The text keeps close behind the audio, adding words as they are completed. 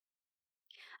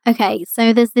Okay,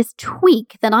 so there's this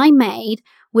tweak that I made,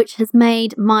 which has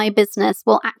made my business,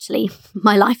 well, actually,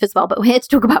 my life as well, but we're here to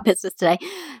talk about business today,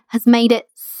 has made it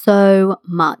so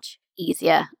much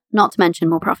easier, not to mention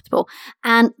more profitable.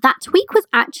 And that tweak was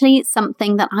actually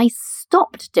something that I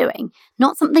stopped doing,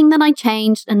 not something that I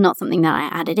changed and not something that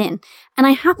I added in. And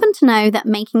I happen to know that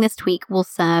making this tweak will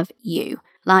serve you,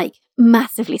 like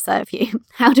massively serve you.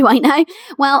 How do I know?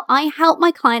 Well, I help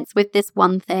my clients with this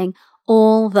one thing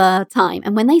all the time.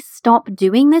 And when they stop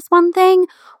doing this one thing,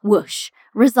 whoosh,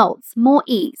 results, more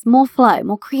ease, more flow,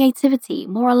 more creativity,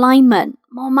 more alignment,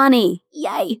 more money.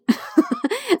 Yay.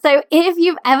 So if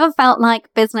you've ever felt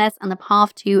like business and the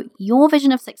path to your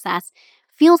vision of success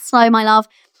feels slow, my love,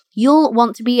 you'll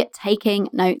want to be taking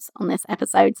notes on this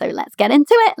episode. So let's get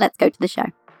into it. Let's go to the show.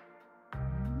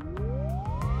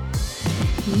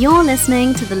 You're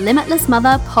listening to the Limitless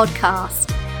Mother podcast.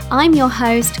 I'm your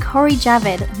host, Cori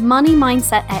Javid, money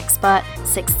mindset expert,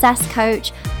 success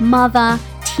coach, mother,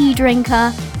 tea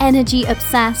drinker, energy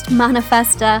obsessed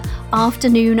manifester,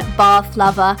 afternoon bath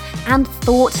lover, and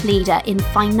thought leader in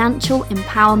financial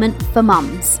empowerment for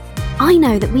mums. I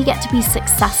know that we get to be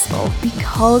successful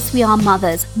because we are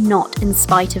mothers, not in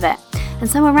spite of it. And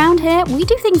so around here, we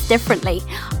do things differently.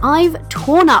 I've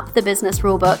torn up the business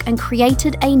rulebook and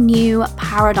created a new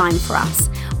paradigm for us,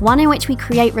 one in which we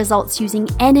create results using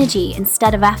energy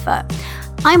instead of effort.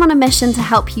 I'm on a mission to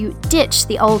help you ditch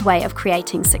the old way of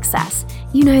creating success.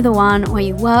 You know, the one where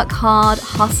you work hard,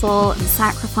 hustle, and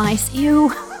sacrifice,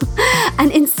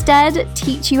 and instead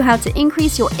teach you how to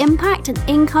increase your impact and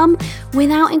income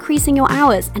without increasing your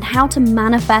hours and how to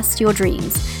manifest your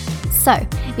dreams. So,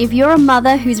 if you're a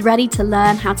mother who's ready to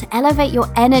learn how to elevate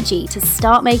your energy to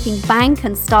start making bank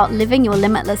and start living your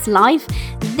limitless life,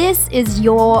 this is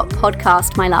your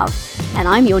podcast, my love. And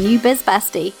I'm your new biz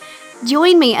bestie.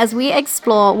 Join me as we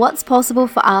explore what's possible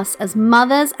for us as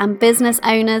mothers and business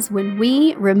owners when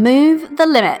we remove the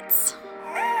limits.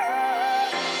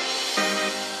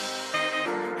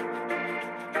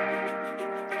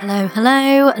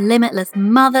 Hello, limitless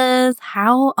mothers.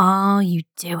 How are you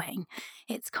doing?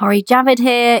 It's Cori Javid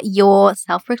here, your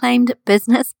self-proclaimed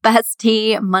business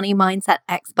bestie, money mindset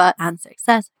expert, and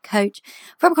success coach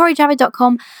from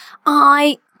CoriJavid.com.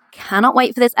 I cannot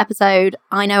wait for this episode.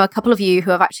 I know a couple of you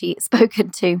who have actually spoken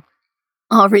to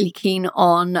are really keen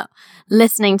on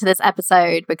listening to this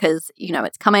episode because, you know,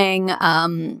 it's coming.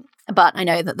 But I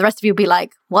know that the rest of you will be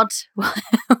like, what?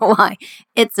 Why?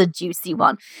 It's a juicy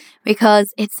one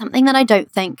because it's something that I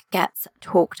don't think gets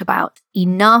talked about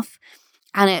enough.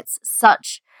 And it's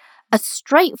such a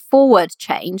straightforward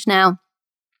change. Now,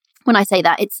 when I say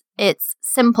that, it's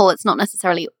simple. It's not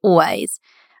necessarily always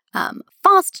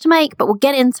fast to make, but we'll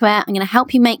get into it. I'm going to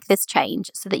help you make this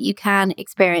change so that you can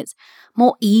experience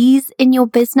more ease in your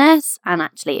business. And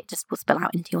actually, it just will spill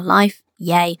out into your life.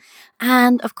 Yay.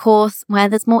 And of course, where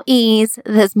there's more ease,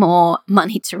 there's more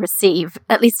money to receive,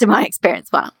 at least in my experience.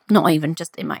 Well, not even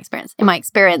just in my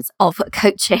experience of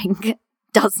coaching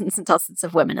dozens and dozens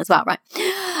of women as well, right?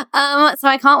 So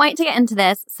I can't wait to get into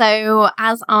this. So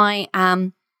as I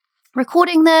am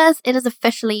recording this, it is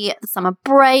officially the summer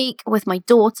break with my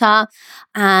daughter,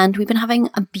 and we've been having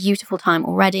a beautiful time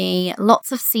already.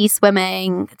 Lots of sea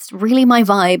swimming. It's really my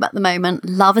vibe at the moment.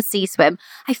 Love a sea swim.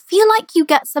 I feel like you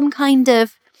get some kind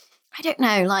of, I don't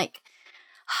know, like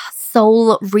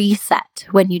soul reset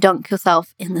when you dunk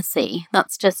yourself in the sea.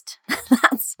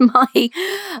 That's my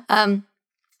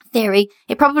theory.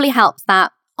 It probably helps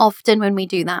that often when we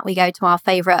do that, we go to our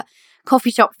favorite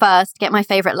coffee shop first, get my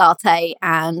favorite latte,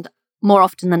 and more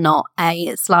often than not,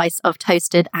 a slice of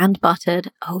toasted and buttered,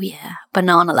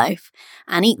 banana loaf,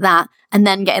 and eat that, and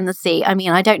then get in the sea. I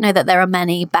mean, I don't know that there are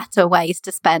many better ways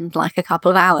to spend like a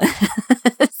couple of hours.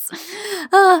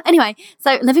 Anyway,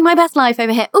 so living my best life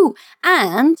over here. Ooh,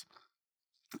 and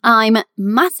I'm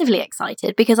massively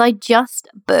excited because I just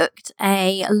booked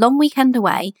a long weekend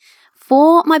away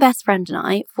for my best friend and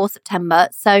I for September.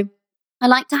 So I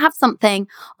like to have something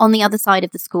on the other side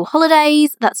of the school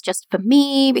holidays. That's just for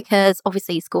me because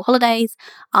obviously school holidays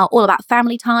are all about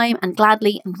family time, and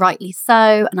gladly and rightly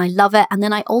so. And I love it. And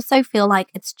then I also feel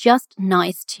like it's just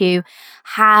nice to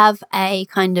have a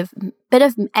kind of bit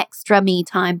of extra me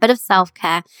time, bit of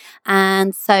self-care.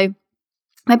 And so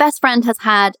my best friend has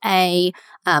had a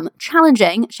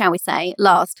challenging, shall we say,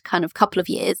 last kind of couple of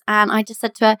years. And I just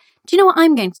said to her, do you know what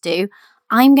I'm going to do?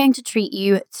 I'm going to treat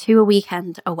you to a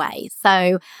weekend away.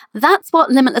 So that's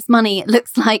what limitless money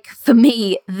looks like for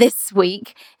me this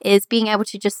week, is being able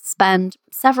to just spend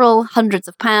several hundreds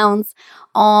of pounds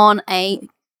on a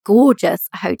gorgeous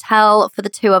hotel for the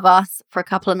two of us for a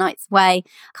couple of nights away.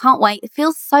 Can't wait. It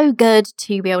feels so good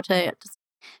to be able to just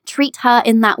treat her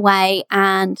in that way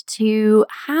and to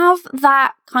have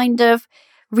that kind of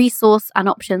resource and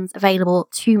options available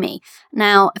to me.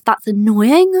 Now, if that's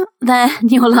annoying, then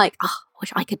you're like, oh, I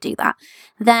wish I could do that.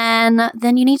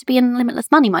 Then you need to be in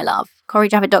Limitless Money, my love.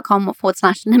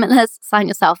 CoriJavid.com/limitless. Sign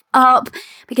yourself up,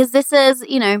 because this is,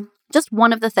 just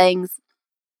one of the things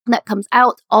that comes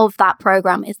out of that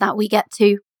program is that we get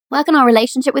to work on our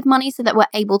relationship with money so that we're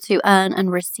able to earn and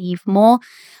receive more.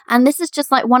 And this is just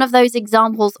like one of those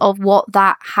examples of what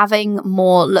that having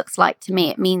more looks like to me.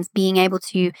 It means being able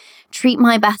to treat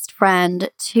my best friend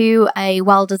to a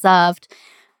well-deserved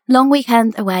long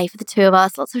weekend away for the two of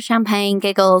us. Lots of champagne,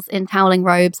 giggles in toweling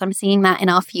robes. I'm seeing that in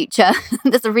our future.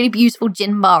 There's a really beautiful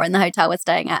gin bar in the hotel we're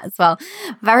staying at as well.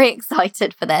 Very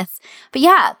excited for this. But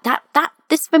yeah,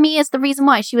 this for me is the reason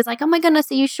why. She was like, oh my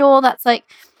goodness, are you sure? That's like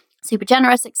super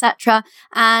generous, etc.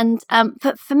 And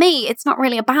but for me, it's not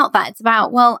really about that. It's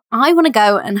about, well, I want to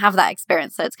go and have that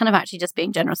experience. So it's kind of actually just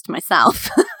being generous to myself.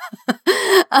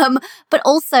 But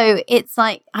also it's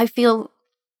like, I feel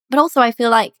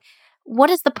like,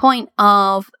 what is the point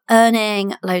of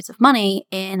earning loads of money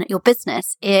in your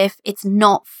business if it's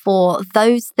not for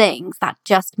those things that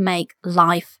just make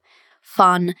life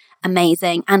fun,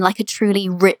 amazing, and like a truly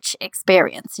rich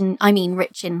experience? And I mean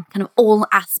rich in kind of all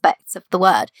aspects of the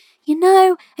word.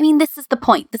 This is the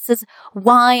point. This is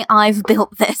why I've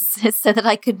built this, is so that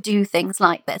I could do things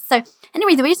like this. So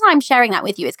anyway, the reason I'm sharing that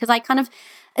with you is because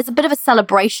it's a bit of a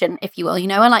celebration, if you will.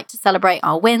 I like to celebrate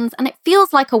our wins, and it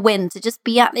feels like a win to just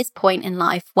be at this point in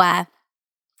life where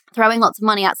throwing lots of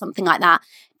money at something like that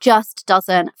just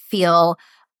doesn't feel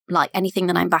like anything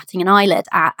that I'm batting an eyelid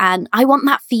at. And I want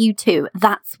that for you too.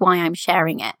 That's why I'm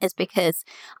sharing it, is because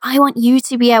I want you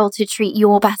to be able to treat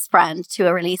your best friend to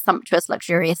a really sumptuous,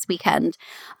 luxurious weekend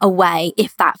away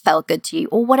if that felt good to you,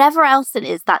 or whatever else it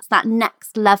is. That's that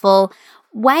next level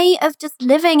way of just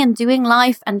living and doing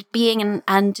life and being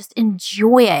and just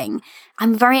enjoying.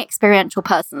 I'm a very experiential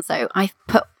person, so I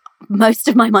put most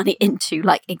of my money into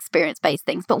like experience-based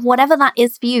things. But whatever that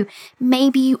is for you,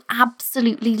 maybe you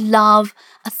absolutely love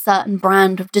a certain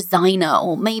brand of designer,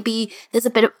 or maybe there's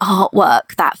a bit of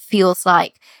artwork that feels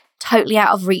like totally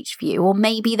out of reach for you, or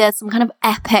maybe there's some kind of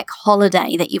epic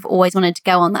holiday that you've always wanted to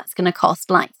go on that's going to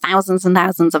cost like thousands and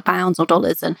thousands of pounds or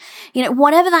dollars. And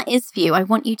whatever that is for you, I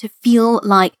want you to feel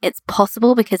like it's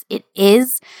possible, because it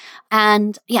is.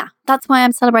 And yeah, that's why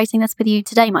I'm celebrating this with you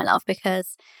today, my love,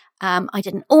 because I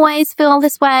didn't always feel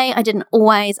this way. I didn't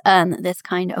always earn this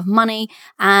kind of money.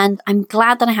 And I'm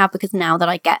glad that I have, because now that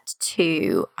I get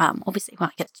to, I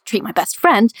get to treat my best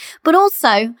friend, but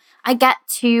also I get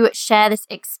to share this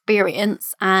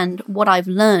experience and what I've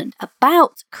learned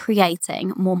about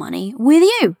creating more money with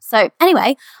you. So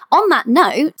anyway, on that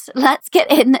note, let's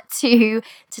get into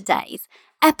today's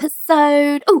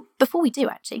episode. Oh, before we get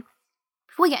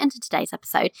into today's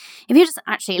episode, if you're just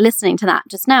actually listening to that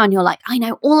just now and you're like, I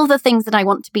know all of the things that I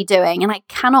want to be doing and I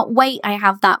cannot wait, I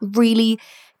have that really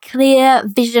clear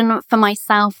vision for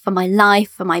myself, for my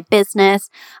life, for my business.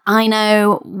 I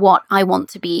know what I want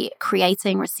to be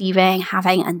creating, receiving,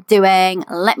 having, and doing.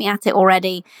 Let me at it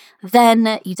already.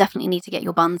 Then you definitely need to get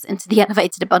your buns into the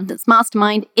Elevated Abundance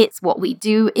Mastermind. It's what we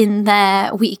do in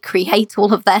there. We create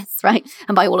all of this, right?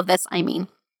 And by all of this, I mean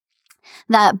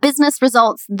the business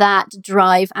results that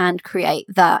drive and create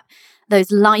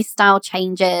those lifestyle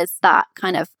changes, that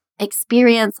kind of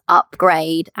experience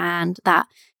upgrade, and that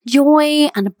joy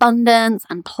and abundance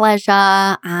and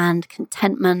pleasure and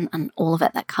contentment and all of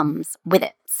it that comes with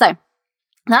it. So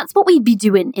that's what we'd be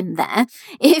doing in there.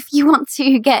 If you want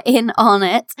to get in on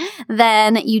it,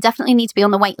 then you definitely need to be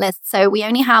on the wait list. So we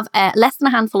only have less than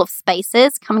a handful of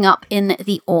spaces coming up in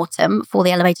the autumn for the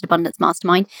Elevated Abundance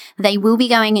Mastermind. They will be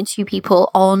going into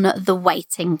people on the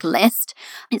waiting list.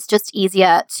 It's just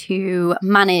easier to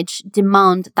manage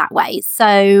demand that way.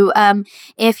 So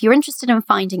if you're interested in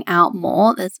finding out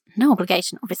more, there's no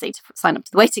obligation, obviously, to sign up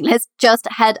to the waiting list. Just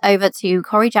head over to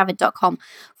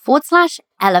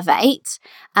CoriJavid.com/elevate.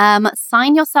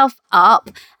 Sign yourself up,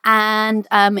 and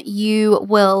you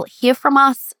will hear from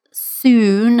us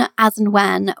soon as and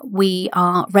when we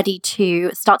are ready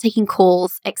to start taking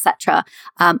calls, etc.,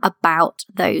 about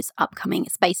those upcoming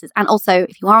spaces. And also,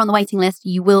 if you are on the waiting list,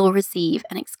 you will receive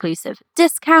an exclusive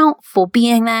discount for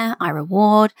being there. I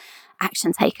reward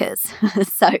action takers.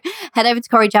 So head over to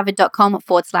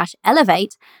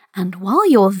CoriJavid.com/elevate. And while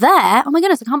you're there, oh my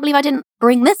goodness, I can't believe I didn't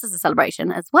bring this as a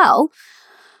celebration as well.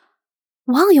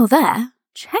 While you're there,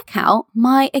 check out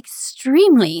my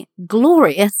extremely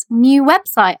glorious new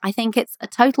website. I think it's a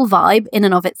total vibe in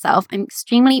and of itself. I'm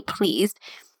extremely pleased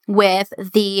with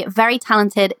the very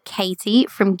talented Katie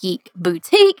from Geek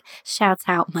Boutique. Shout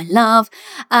out my love,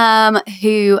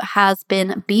 who has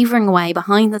been beavering away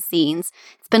behind the scenes.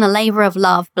 It's been a labor of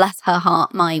love, bless her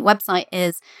heart. My website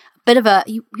is a bit of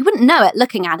you wouldn't know it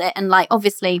looking at it. And like,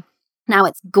 obviously, now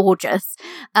it's gorgeous,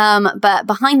 but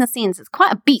behind the scenes, it's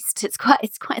quite a beast. It's quite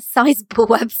a sizable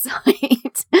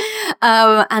website,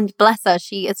 and bless her,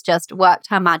 she has just worked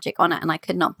her magic on it, and I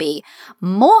could not be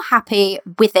more happy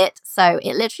with it. So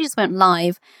it literally just went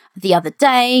live the other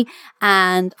day,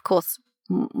 and of course,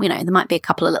 there might be a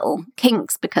couple of little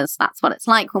kinks because that's what it's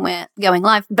like when we're going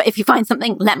live. But if you find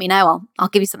something, let me know. I'll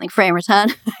give you something free in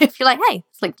return. If you're like, hey,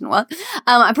 this link didn't work,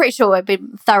 I'm pretty sure we've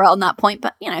been thorough on that point,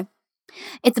 but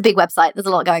it's a big website. There's a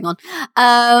lot going on.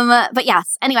 But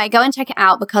yes, anyway, go and check it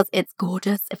out because it's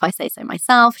gorgeous, if I say so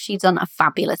myself. She's done a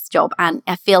fabulous job, and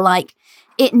I feel like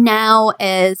it now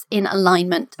is in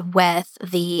alignment with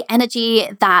the energy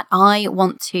that I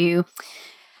want to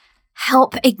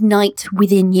help ignite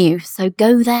within you. So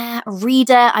go there, read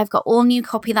it. I've got all new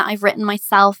copy that I've written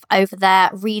myself over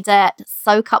there. Read it,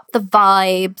 soak up the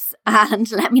vibes,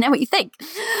 and let me know what you think.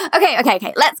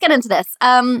 Okay. Let's get into this.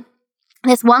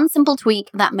 There's one simple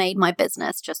tweak that made my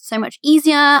business just so much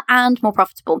easier and more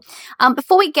profitable.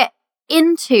 Before we get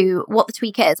into what the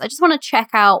tweak is, I just want to check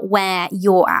out where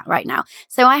you're at right now.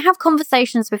 So I have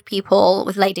conversations with people,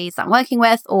 with ladies that I'm working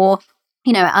with, or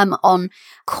I'm on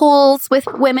calls with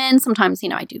women. Sometimes,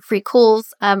 I do free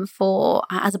calls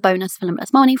as a bonus for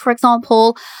Limitless Money, for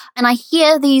example. And I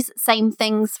hear these same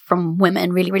things from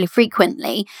women really, really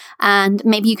frequently. And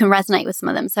maybe you can resonate with some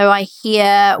of them. So I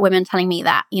hear women telling me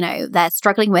that, they're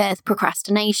struggling with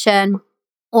procrastination,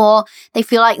 or they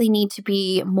feel like they need to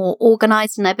be more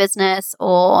organized in their business,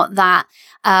 or that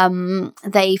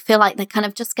they feel like they're kind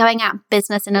of just going at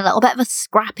business in a little bit of a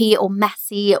scrappy or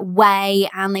messy way,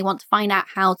 and they want to find out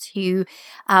how to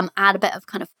add a bit of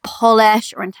kind of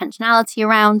polish or intentionality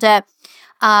around it.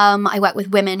 I work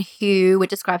with women who would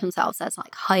describe themselves as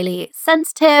like highly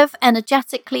sensitive,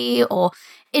 energetically, or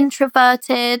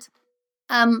introverted.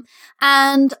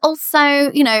 And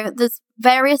also, there's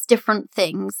various different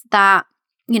things that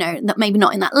that maybe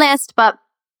not in that list, but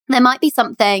there might be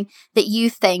something that you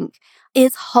think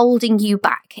is holding you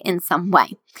back in some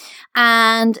way.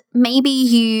 And maybe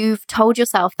you've told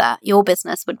yourself that your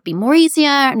business would be more easier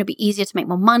and it'd be easier to make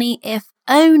more money if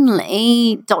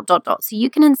only ... So you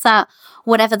can insert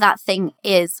whatever that thing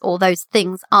is or those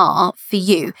things are for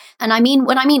you. And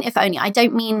when I mean if only, I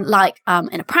don't mean like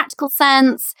in a practical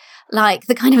sense, like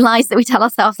the kind of lies that we tell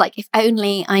ourselves, like if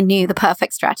only I knew the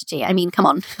perfect strategy. I mean, come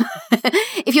on.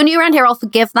 If you're new around here, I'll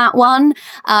forgive that one.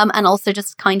 And also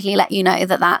just kindly let you know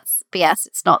that that's BS.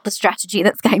 It's not the strategy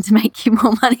that's going to make you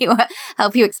more money or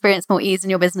help you experience more ease in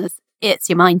your business. It's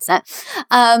your mindset.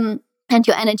 And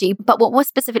your energy. But what we're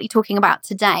specifically talking about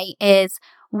today is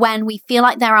when we feel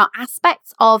like there are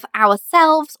aspects of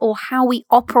ourselves or how we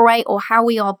operate or how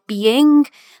we are being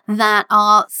that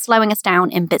are slowing us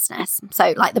down in business.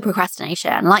 So like the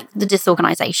procrastination, like the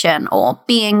disorganization, or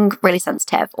being really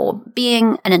sensitive, or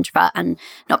being an introvert and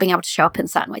not being able to show up in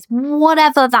certain ways,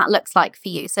 whatever that looks like for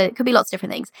you. So it could be lots of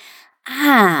different things.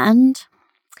 And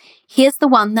here's the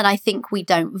one that I think we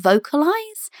don't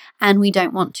vocalize and we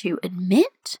don't want to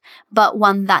admit, but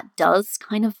one that does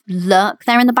kind of lurk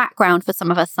there in the background for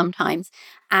some of us sometimes.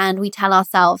 And we tell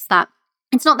ourselves that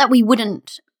it's not that we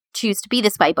wouldn't choose to be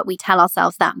this way, but we tell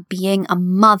ourselves that being a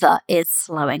mother is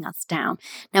slowing us down.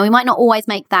 Now, we might not always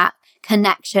make that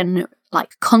connection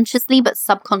like consciously, but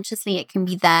subconsciously it can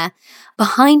be there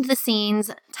behind the scenes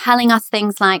telling us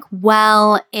things like,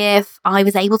 well, if I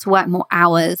was able to work more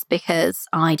hours because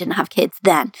I didn't have kids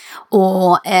then,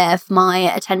 or if my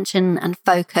attention and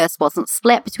focus wasn't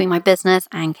split between my business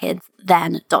and kids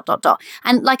then, ...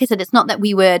 And like I said, it's not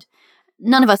that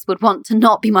none of us would want to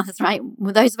not be mothers, right?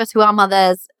 With those of us who are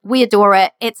mothers, we adore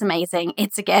it. It's amazing.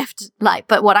 It's a gift.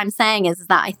 But what I'm saying is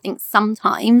that I think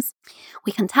sometimes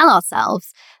we can tell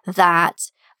ourselves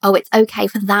that, oh, it's okay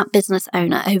for that business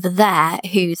owner over there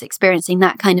who's experiencing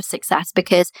that kind of success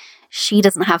because she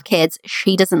doesn't have kids.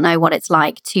 She doesn't know what it's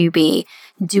like to be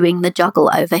doing the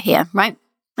juggle over here, right?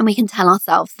 And we can tell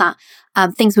ourselves that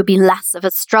things would be less of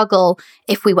a struggle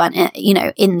if we weren't,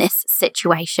 in this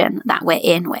situation that we're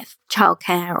in with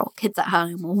childcare or kids at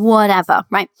home or whatever,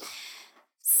 right?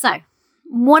 So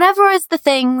whatever is the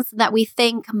things that we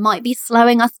think might be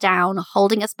slowing us down,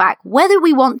 holding us back, whether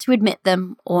we want to admit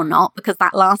them or not, because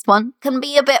that last one can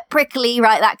be a bit prickly,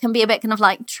 right? That can be a bit kind of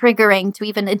like triggering to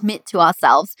even admit to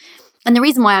ourselves. And the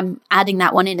reason why I'm adding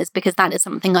that one in is because that is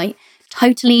something I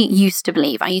totally used to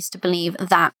believe. I used to believe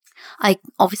that I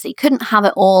obviously couldn't have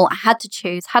it all. I had to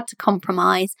choose, had to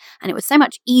compromise. And it was so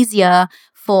much easier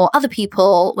for other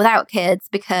people without kids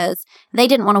because they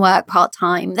didn't want to work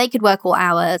part-time. They could work all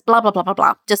hours, blah, blah, blah, blah,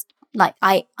 blah. Just like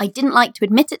I didn't like to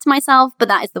admit it to myself, but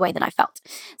that is the way that I felt.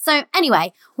 So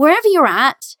anyway, wherever you're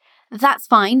at, that's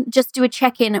fine. Just do a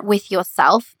check-in with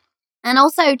yourself. And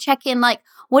also check in, like,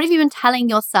 what have you been telling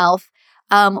yourself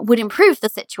would improve the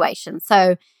situation?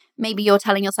 So maybe you're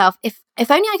telling yourself, if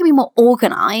only I could be more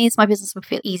organized, my business would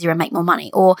feel easier and make more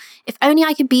money. Or if only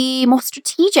I could be more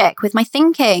strategic with my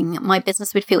thinking, my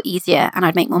business would feel easier and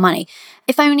I'd make more money.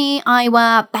 If only I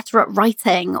were better at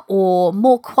writing or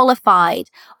more qualified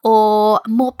or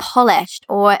more polished,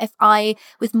 or if I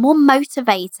was more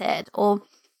motivated or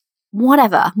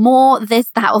whatever, more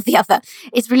this, that, or the other.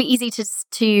 It's really easy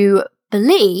to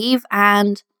believe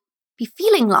and be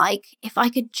feeling like if I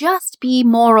could just be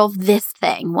more of this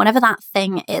thing, whatever that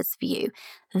thing is for you,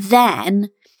 then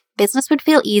business would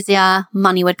feel easier,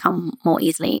 money would come more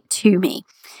easily to me.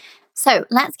 So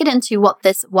let's get into what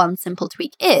this one simple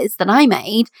tweak is that I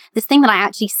made, this thing that I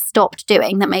actually stopped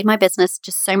doing that made my business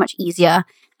just so much easier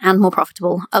and more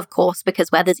profitable, of course,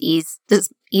 because where there's ease,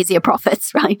 there's easier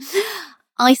profits, right?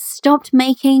 I stopped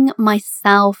making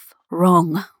myself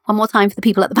wrong. One more time for the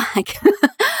people at the back.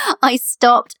 I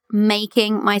stopped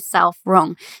making myself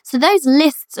wrong. So those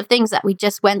lists of things that we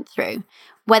just went through,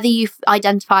 whether you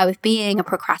identify with being a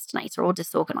procrastinator or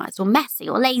disorganized or messy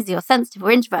or lazy or sensitive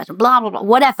or introverted, blah, blah, blah,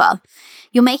 whatever,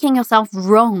 you're making yourself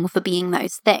wrong for being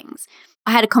those things.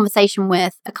 I had a conversation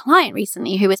with a client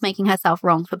recently who was making herself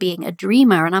wrong for being a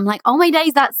dreamer. And I'm like, oh my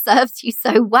days, that serves you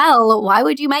so well. Why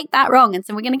would you make that wrong? And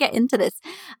so we're going to get into this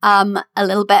a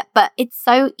little bit, but it's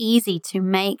so easy to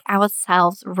make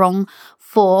ourselves wrong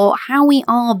for how we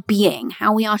are being,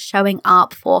 how we are showing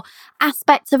up, for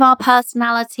aspects of our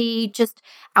personality, just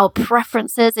our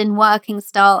preferences in working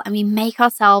style. And we make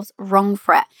ourselves wrong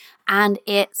for it. And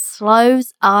it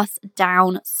slows us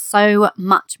down so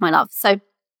much, my love. So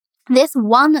this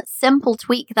one simple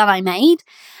tweak that I made,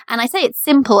 and I say it's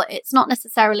simple, it's not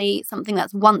necessarily something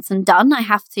that's once and done. I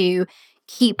have to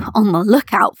keep on the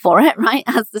lookout for it, right?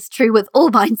 As is true with all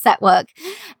mindset work,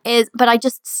 but I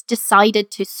just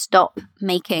decided to stop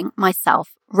making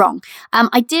myself wrong.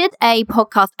 I did a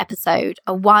podcast episode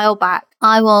a while back.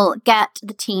 I will get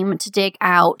the team to dig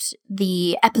out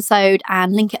the episode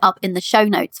and link it up in the show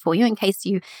notes for you in case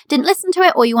you didn't listen to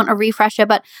it or you want a refresher,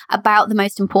 but about the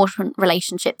most important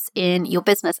relationships in your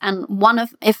business. And one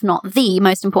of, if not the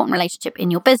most important relationship in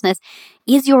your business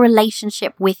is your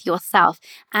relationship with yourself.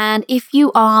 And if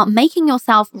you are making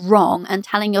yourself wrong and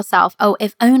telling yourself, oh,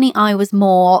 if only I was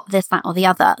more this, that, or the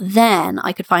other, then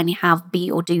I could finally have,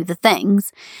 be, or do the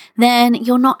things, then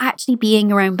you're not actually being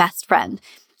your own best friend.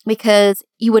 Because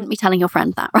you wouldn't be telling your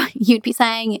friend that, right? You'd be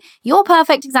saying, you're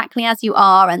perfect exactly as you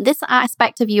are. And this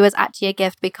aspect of you is actually a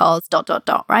gift because ...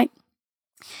 right?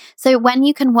 So when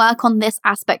you can work on this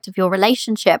aspect of your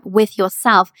relationship with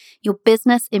yourself, your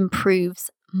business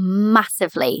improves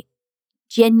massively.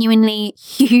 Genuinely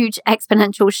huge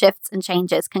exponential shifts and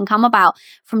changes can come about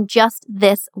from just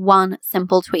this one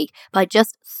simple tweak by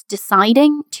just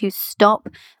deciding to stop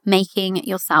making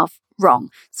yourself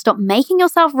wrong. Stop making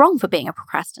yourself wrong for being a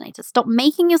procrastinator. Stop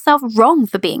making yourself wrong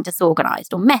for being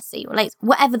disorganized or messy or lazy,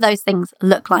 whatever those things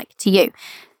look like to you.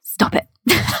 Stop it.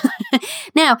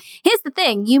 Now, here's the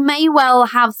thing. You may well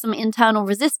have some internal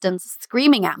resistance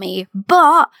screaming at me,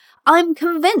 but I'm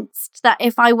convinced that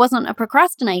if I wasn't a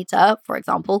procrastinator, for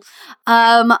example,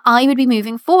 I would be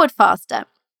moving forward faster.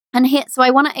 And here, so I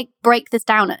want to break this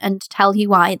down and tell you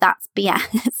why that's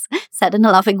BS, said in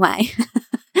a loving way.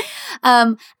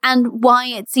 And why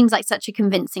it seems like such a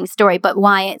convincing story, but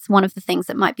why it's one of the things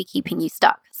that might be keeping you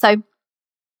stuck. So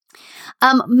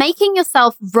making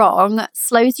yourself wrong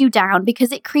slows you down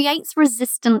because it creates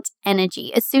resistant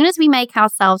energy. As soon as we make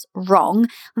ourselves wrong,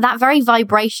 that very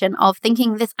vibration of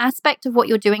thinking this aspect of what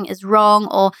you're doing is wrong,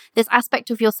 or this aspect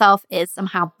of yourself is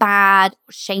somehow bad,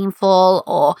 or shameful,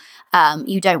 or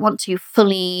you don't want to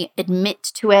fully admit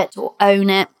to it or own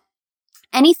it.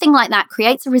 Anything like that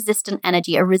creates a resistant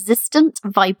energy, a resistant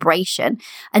vibration,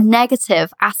 a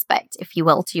negative aspect, if you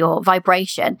will, to your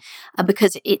vibration,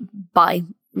 because it, by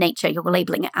nature, you're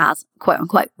labeling it as quote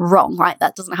unquote wrong, right?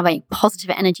 That doesn't have any positive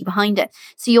energy behind it.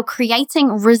 So you're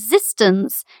creating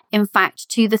resistance, in fact,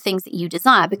 to the things that you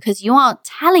desire because you are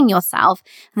telling yourself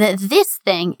that this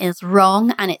thing is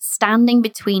wrong and it's standing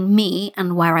between me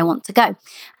and where I want to go.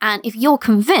 And if you're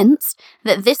convinced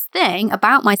that this thing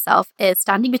about myself is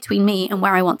standing between me and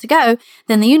where I want to go,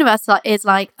 then the universe is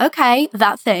like, okay,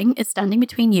 that thing is standing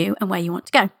between you and where you want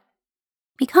to go.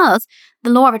 Because the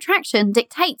law of attraction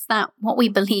dictates that what we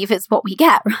believe is what we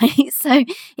get, right? So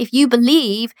if you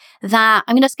believe that,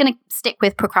 I'm just going to stick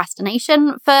with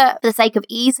procrastination for the sake of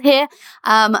ease here,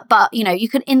 but you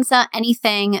can insert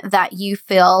anything that you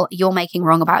feel you're making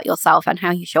wrong about yourself and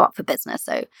how you show up for business.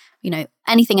 So,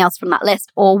 anything else from that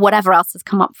list or whatever else has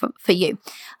come up for you.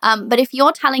 But if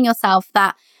you're telling yourself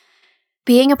that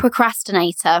being a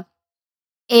procrastinator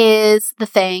is the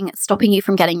thing stopping you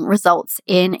from getting results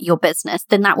in your business,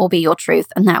 then that will be your truth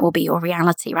and that will be your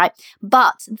reality, right?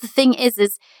 But the thing is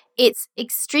it's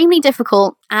extremely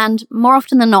difficult and more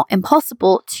often than not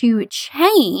impossible to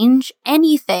change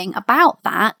anything about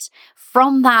that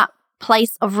from that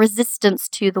place of resistance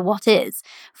to the what is,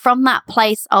 from that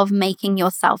place of making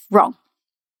yourself wrong.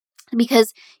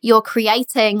 Because you're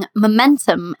creating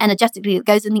momentum energetically that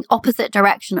goes in the opposite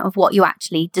direction of what you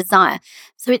actually desire.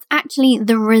 So it's actually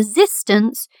the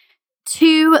resistance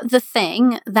to the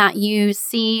thing that you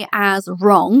see as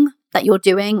wrong that you're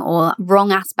doing, or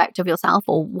wrong aspect of yourself,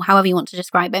 or however you want to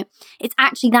describe it. It's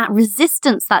actually that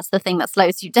resistance that's the thing that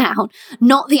slows you down,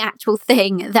 not the actual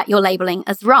thing that you're labeling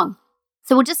as wrong.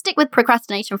 So we'll just stick with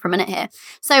procrastination for a minute here.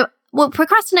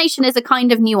 Procrastination is a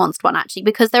kind of nuanced one, actually,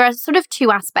 because there are sort of two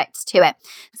aspects to it.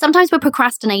 Sometimes we're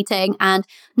procrastinating and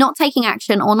not taking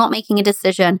action or not making a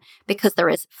decision because there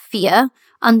is fear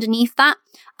underneath that.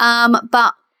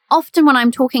 But often when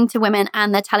I'm talking to women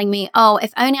and they're telling me, oh,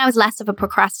 if only I was less of a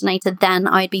procrastinator, then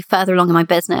I'd be further along in my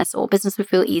business, or business would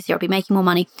feel easier, I'd be making more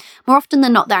money. More often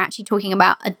than not, they're actually talking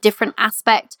about a different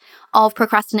aspect of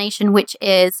procrastination, which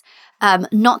is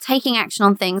not taking action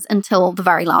on things until the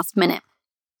very last minute.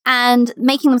 And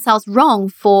making themselves wrong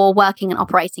for working and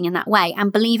operating in that way,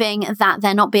 and believing that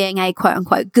they're not being a quote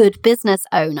unquote good business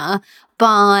owner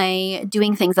by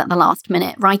doing things at the last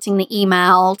minute, writing the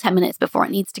email 10 minutes before it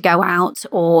needs to go out,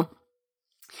 or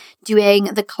doing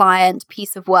the client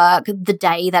piece of work the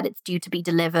day that it's due to be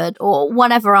delivered, or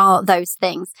whatever are those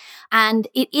things. And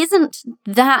it isn't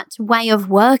that way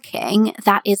of working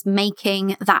that is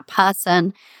making that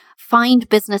person find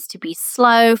business to be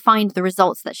slow, find the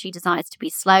results that she desires to be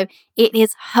slow. It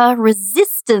is her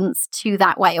resistance to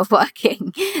that way of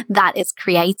working that is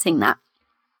creating that.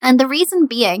 And the reason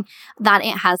being that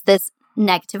it has this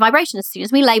negative vibration. As soon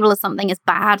as we label something as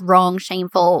bad, wrong,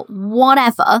 shameful,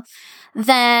 whatever,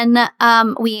 then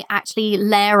we actually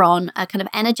layer on a kind of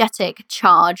energetic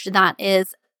charge that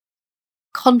is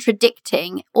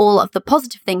contradicting all of the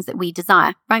positive things that we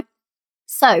desire, right?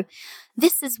 So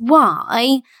this is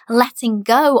why letting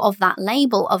go of that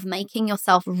label of making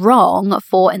yourself wrong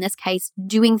for, in this case,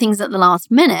 doing things at the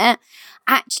last minute,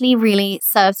 actually really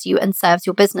serves you and serves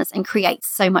your business and creates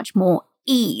so much more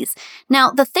ease.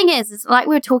 Now, the thing is like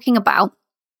we were talking about,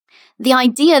 the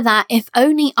idea that if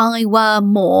only I were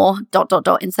more ...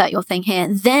 insert your thing here,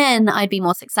 then I'd be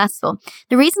more successful.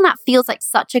 The reason that feels like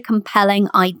such a compelling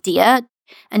idea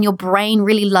and your brain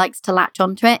really likes to latch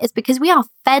onto it is because we are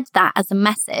fed that as a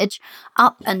message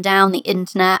up and down the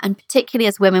internet. And particularly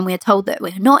as women, we are told that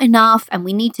we're not enough and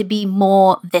we need to be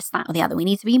more this, that, or the other. We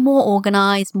need to be more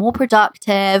organized, more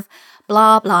productive,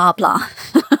 blah, blah, blah,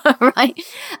 right?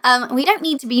 We don't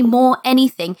need to be more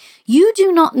anything. You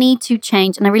do not need to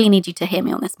change. And I really need you to hear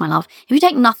me on this, my love. If you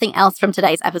take nothing else from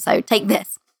today's episode, take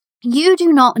this. You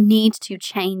do not need to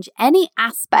change any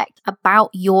aspect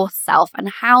about yourself and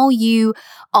how you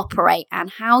operate and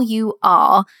how you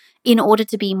are in order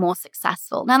to be more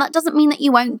successful. Now, that doesn't mean that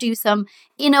you won't do some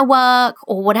inner work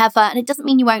or whatever, and it doesn't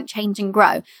mean you won't change and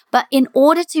grow. But in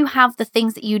order to have the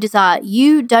things that you desire,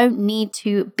 you don't need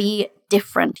to be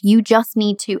different. You just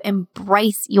need to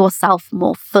embrace yourself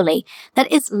more fully. That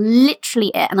is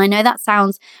literally it. And I know that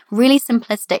sounds really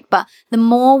simplistic, but the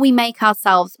more we make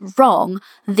ourselves wrong,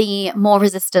 the more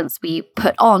resistance we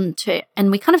put on to it,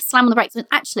 and we kind of slam on the brakes. And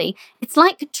actually, it's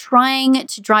like trying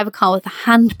to drive a car with a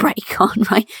handbrake on,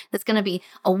 right? There's going to be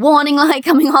a warning light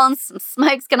coming on, some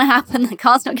smoke's going to happen, the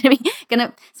car's not going to be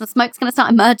some smoke's going to start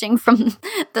emerging from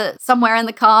somewhere in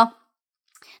the car.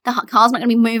 The car's not going to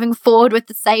be moving forward with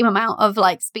the same amount of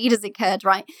speed as it could,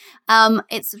 right?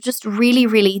 It's just really,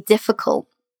 really difficult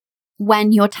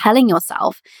when you're telling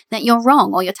yourself that you're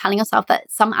wrong, or you're telling yourself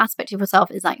that some aspect of yourself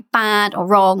is bad or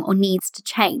wrong or needs to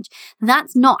change.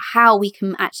 That's not how we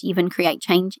can actually even create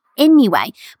change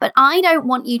anyway. But I don't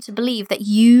want you to believe that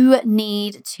you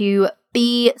need to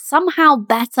be somehow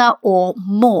better or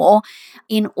more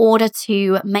in order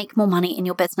to make more money in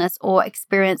your business or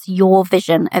experience your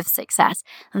vision of success.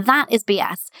 That is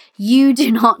BS. You do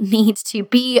not need to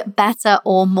be better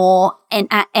or more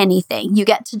at anything. You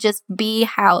get to just be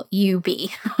how you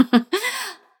be.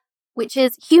 which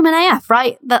is human AF,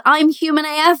 right? That I'm human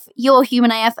AF, you're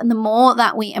human AF. And the more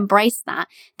that we embrace that,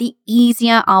 the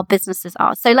easier our businesses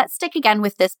are. So let's stick again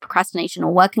with this procrastination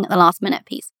or working at the last minute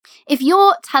piece. If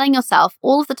you're telling yourself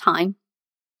all of the time,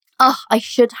 oh, I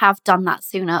should have done that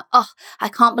sooner. Oh, I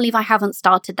can't believe I haven't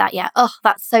started that yet. Oh,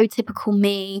 that's so typical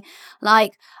me.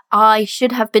 Like, I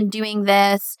should have been doing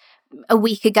this a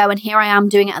week ago and here I am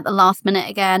doing it at the last minute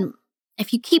again.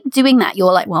 If you keep doing that,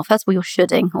 you're like, well, first of all, you're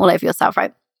shoulding all over yourself,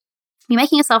 right? You're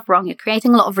making yourself wrong. You're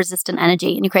creating a lot of resistant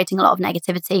energy and you're creating a lot of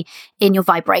negativity in your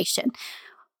vibration.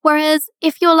 Whereas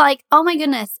if you're like, oh my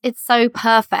goodness, it's so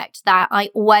perfect that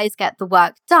I always get the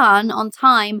work done on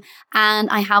time and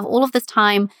I have all of this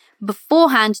time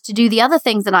beforehand to do the other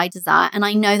things that I desire, and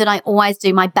I know that I always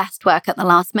do my best work at the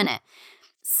last minute.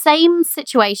 Same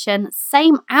situation,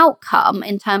 same outcome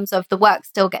in terms of the work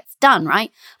still gets done,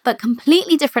 right? But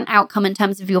completely different outcome in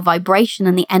terms of your vibration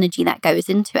and the energy that goes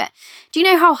into it. Do you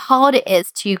know how hard it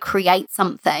is to create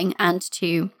something and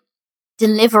to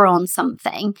deliver on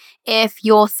something if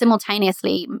you're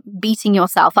simultaneously beating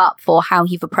yourself up for how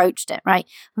you've approached it, right?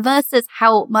 Versus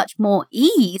how much more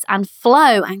ease and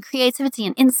flow and creativity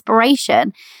and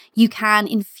inspiration you can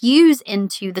infuse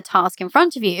into the task in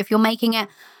front of you if you're making it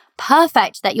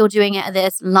perfect that you're doing it at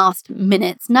this last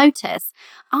minute's notice.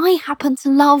 I happen to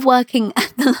love working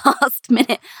at the last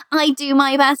minute. I do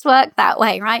my best work that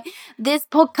way, right? This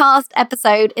podcast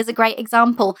episode is a great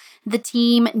example. The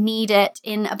team need it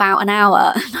in about an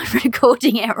hour and I'm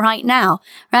recording it right now,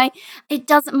 right? It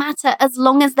doesn't matter as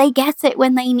long as they get it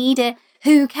when they need it.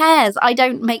 Who cares? I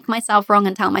don't make myself wrong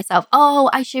and tell myself,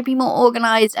 oh, I should be more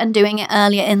organized and doing it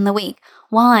earlier in the week.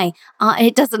 Why?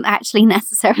 It doesn't actually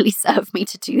necessarily serve me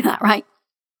to do that, right?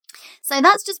 So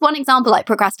that's just one example, like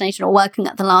procrastination or working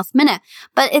at the last minute.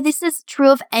 But this is true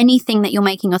of anything that you're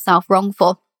making yourself wrong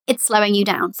for. It's slowing you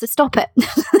down. So stop it.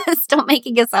 Stop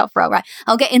making yourself wrong, right?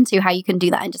 I'll get into how you can do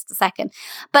that in just a second.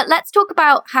 But let's talk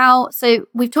about so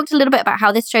we've talked a little bit about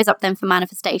how this shows up then for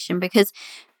manifestation, because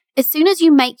as soon as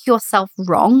you make yourself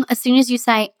wrong, as soon as you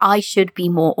say, I should be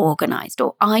more organized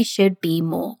or I should be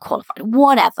more qualified,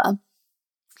 whatever,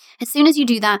 as soon as you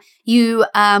do that, you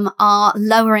are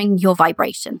lowering your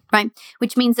vibration, right?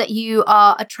 Which means that you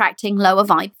are attracting lower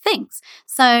vibe things.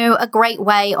 So a great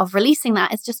way of releasing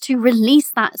that is just to release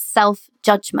that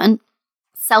self-judgment,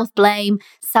 self-blame,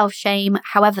 self-shame,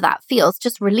 however that feels.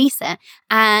 Just release it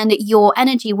and your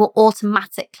energy will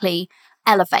automatically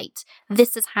elevate.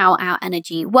 This is how our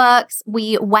energy works.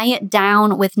 We weigh it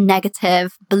down with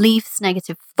negative beliefs,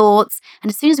 negative thoughts.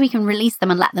 And as soon as we can release them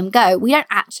and let them go, we don't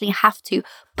actually have to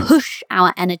push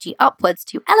our energy upwards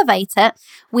to elevate it.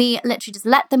 We literally just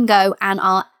let them go and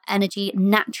our energy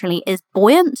naturally is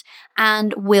buoyant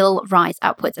and will rise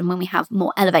upwards. And when we have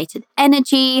more elevated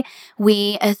energy,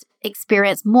 we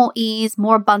experience more ease,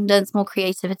 more abundance, more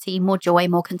creativity, more joy,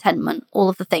 more contentment, all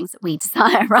of the things that we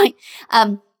desire, right?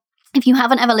 If you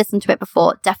haven't ever listened to it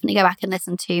before, definitely go back and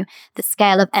listen to the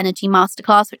Scale of Energy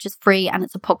Masterclass, which is free and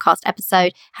it's a podcast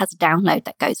episode, has a download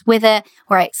that goes with it,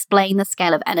 where I explain the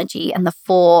scale of energy and the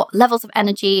 4 levels of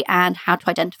energy and how to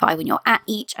identify when you're at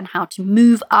each and how to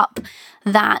move up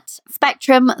that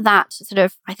spectrum, that sort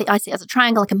of, I think I see it as a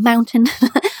triangle, like a mountain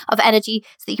of energy,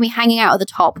 so that you can be hanging out at the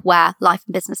top where life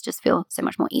and business just feel so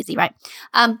much more easy, right?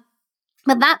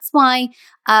 But that's why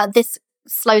this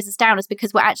slows us down, is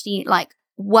because we're actually like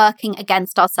working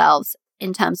against ourselves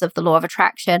in terms of the law of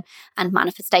attraction and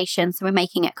manifestation. So we're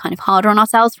making it kind of harder on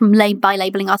ourselves by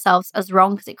labeling ourselves as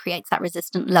wrong, because it creates that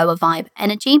resistant lower vibe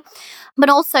energy. But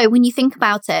also when you think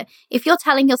about it, if you're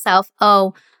telling yourself,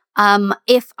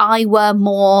 if I were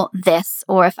more this,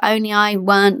 or if only I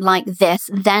weren't like this,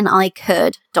 then I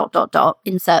could ...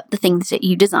 insert the things that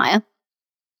you desire.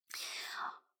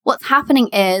 What's happening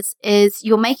is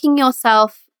you're making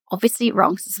yourself obviously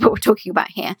wrong. This is what we're talking about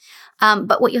here.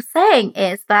 But what you're saying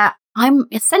is that I'm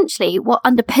essentially, what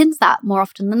underpins that more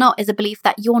often than not is a belief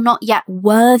that you're not yet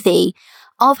worthy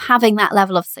of having that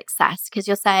level of success, because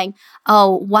you're saying,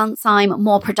 once I'm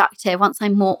more productive, once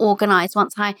I'm more organized,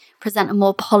 once I present a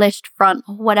more polished front,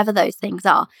 or whatever those things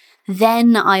are,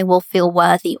 then I will feel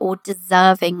worthy or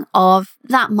deserving of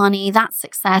that money, that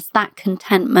success, that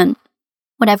contentment,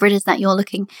 whatever it is that you're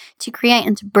looking to create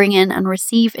and to bring in and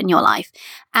receive in your life.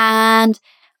 And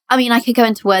I mean, I could go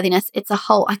into worthiness.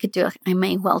 I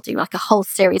may well do like a whole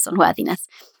series on worthiness.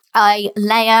 I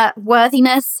layer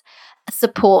worthiness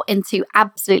support into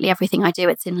absolutely everything I do.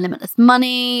 It's in Limitless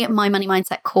Money, my money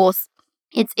mindset course.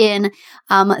 It's in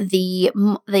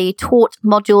the taught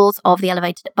modules of the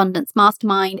Elevated Abundance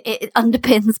Mastermind. It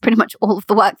underpins pretty much all of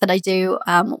the work that I do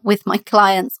with my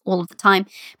clients all of the time,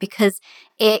 because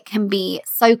it can be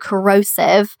so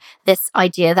corrosive, this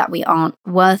idea that we aren't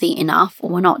worthy enough, or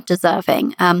we're not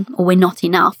deserving, or we're not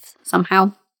enough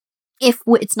somehow, if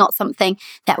it's not something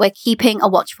that we're keeping a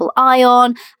watchful eye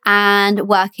on and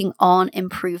working on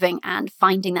improving and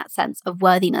finding that sense of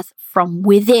worthiness from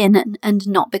within, and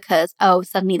not because, oh,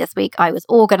 suddenly this week I was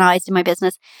organized in my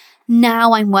business,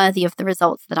 now I'm worthy of the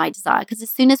results that I desire. Because as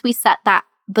soon as we set that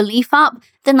belief up,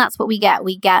 then that's what we get.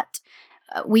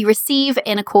 We receive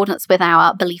in accordance with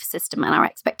our belief system and our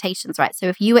expectations, right? So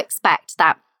if you expect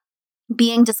that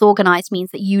being disorganized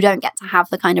means that you don't get to have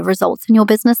the kind of results in your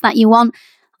business that you want,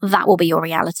 that will be your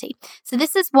reality. So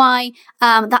this is why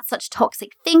that's such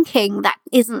toxic thinking that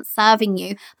isn't serving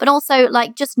you. But also,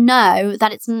 like, just know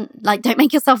that it's like, don't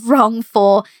make yourself wrong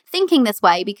for thinking this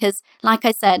way, because like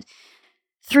I said,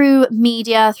 through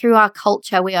media, through our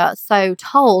culture, we are so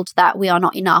told that we are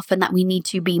not enough and that we need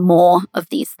to be more of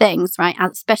these things, right?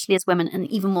 Especially as women, and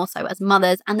even more so as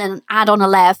mothers. And then add on a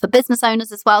layer for business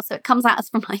owners as well. So it comes at us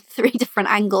from like 3 different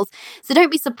angles. So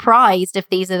don't be surprised if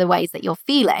these are the ways that you're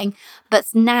feeling. But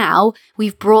now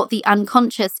we've brought the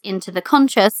unconscious into the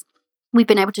conscious. We've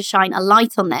been able to shine a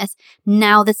light on this.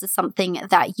 Now this is something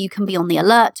that you can be on the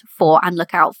alert for and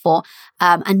look out for,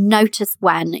 and notice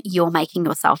when you're making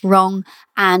yourself wrong,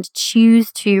 and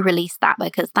choose to release that,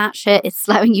 because that shit is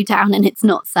slowing you down and it's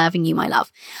not serving you, my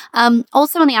love.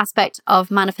 Also on the aspect of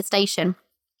manifestation,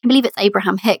 I believe it's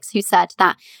Abraham Hicks who said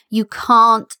that you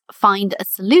can't find a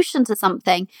solution to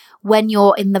something when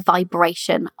you're in the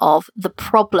vibration of the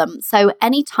problem. So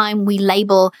anytime we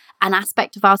label an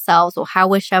aspect of ourselves or how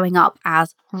we're showing up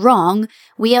as wrong,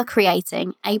 we are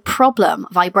creating a problem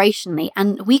vibrationally,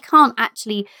 and we can't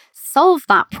actually solve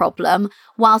that problem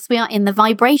whilst we are in the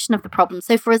vibration of the problem.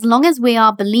 So for as long as we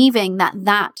are believing that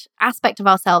that aspect of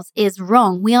ourselves is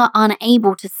wrong, we are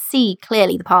unable to see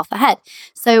clearly the path ahead.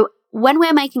 So when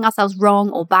we're making ourselves wrong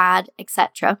or bad,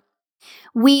 etc.,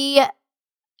 we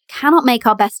cannot make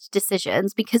our best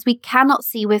decisions because we cannot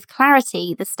see with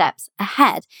clarity the steps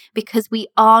ahead, because we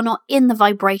are not in the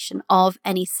vibration of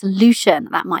any solution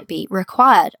that might be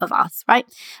required of us, right?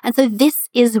 And so this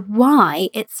is why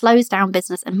it slows down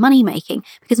business and money making,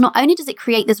 because not only does it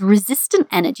create this resistant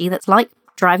energy that's like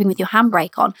driving with your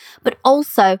handbrake on, but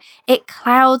also it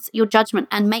clouds your judgment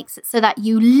and makes it so that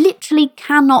you literally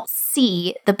cannot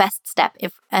see the best step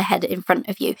ahead in front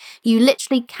of you. You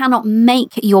literally cannot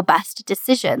make your best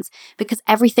decisions because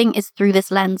everything is through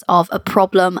this lens of a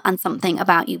problem and something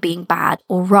about you being bad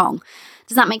or wrong.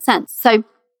 Does that make sense? So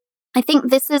I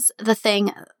think this is the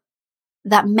thing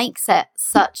that makes it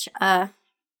such a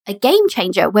game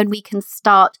changer, when we can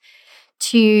start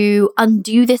to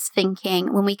undo this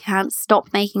thinking, when we can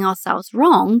stop making ourselves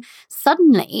wrong.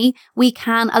 Suddenly we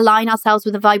can align ourselves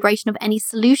with the vibration of any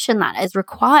solution that is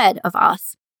required of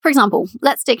us. For example,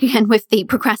 let's stick again with the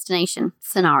procrastination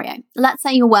scenario. Let's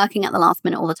say you're working at the last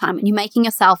minute all the time and you're making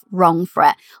yourself wrong for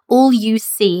it. All you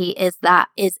see is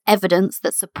evidence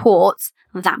that supports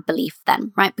that belief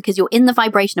then, right? Because you're in the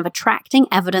vibration of attracting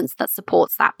evidence that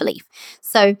supports that belief.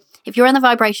 So if you're in the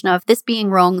vibration of this being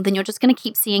wrong, then you're just going to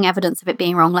keep seeing evidence of it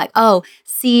being wrong. Like, oh,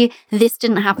 see, this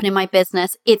didn't happen in my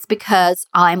business. It's because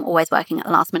I'm always working at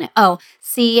the last minute. Oh,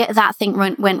 see, that thing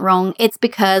went wrong. It's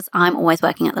because I'm always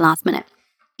working at the last minute.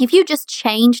 If you just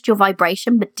changed your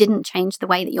vibration but didn't change the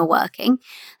way that you're working,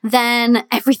 then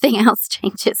everything else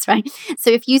changes, right?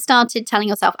 So if you started telling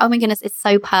yourself, oh my goodness, it's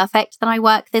so perfect that I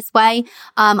work this way.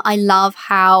 I love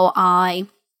how I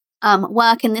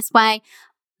work in this way.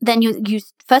 Then you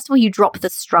first of all, you drop the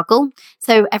struggle.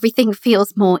 So everything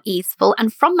feels more easeful.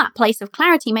 And from that place of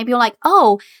clarity, maybe you're like,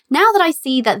 oh, now that I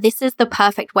see that this is the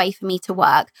perfect way for me to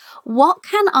work, what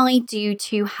can I do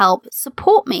to help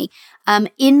support me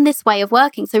in this way of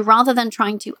working? So rather than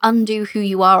trying to undo who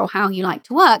you are or how you like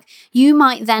to work, you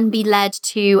might then be led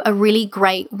to a really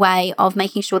great way of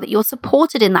making sure that you're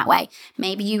supported in that way.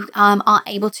 Maybe you are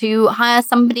able to hire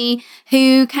somebody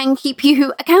who can keep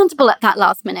you accountable at that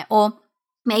last minute, or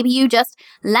maybe you just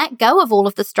let go of all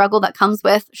of the struggle that comes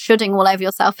with shoulding all over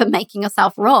yourself and making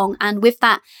yourself wrong. And with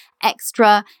that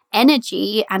extra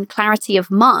energy and clarity of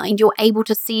mind, you're able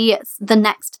to see the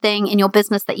next thing in your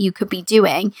business that you could be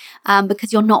doing,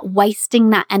 because you're not wasting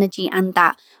that energy and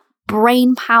that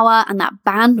brain power and that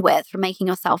bandwidth for making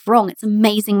yourself wrong, it's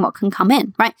amazing what can come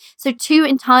in, right? So two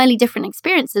entirely different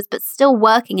experiences, but still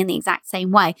working in the exact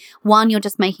same way. One, you're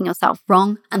just making yourself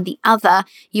wrong, and the other,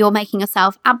 you're making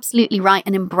yourself absolutely right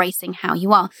and embracing how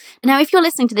you are. Now, if you're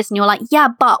listening to this and you're like, yeah,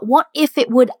 but what if it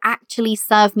would actually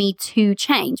serve me to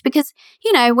change? Because,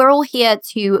 we're all here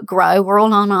to grow. We're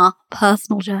all on our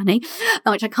personal journey,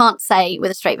 which I can't say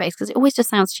with a straight face because it always just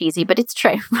sounds cheesy, but it's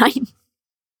true, right?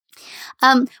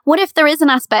 What if there is an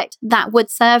aspect that would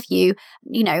serve you,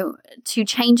 to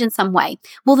change in some way?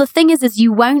 Well, the thing is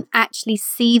you won't actually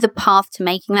see the path to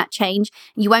making that change.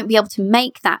 You won't be able to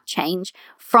make that change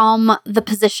from the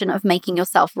position of making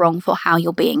yourself wrong for how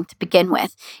you're being to begin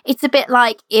with. It's a bit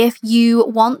like if you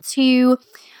want to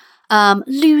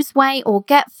lose weight or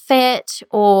get fit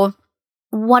or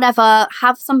whatever,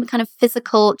 have some kind of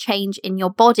physical change in your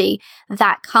body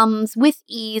that comes with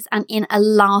ease and in a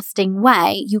lasting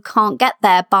way. You can't get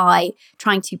there by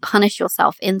trying to punish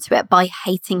yourself into it, by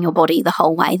hating your body the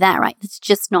whole way there, right? That's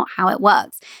just not how it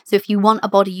works. So if you want a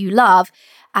body you love,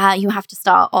 you have to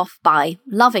start off by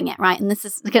loving it, right? And this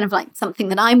is kind of like something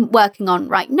that I'm working on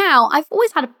right now. I've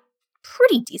always had a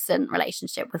pretty decent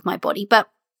relationship with my body, but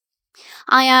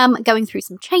I am going through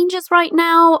some changes right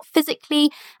now physically,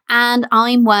 and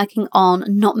I'm working on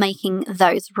not making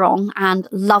those wrong and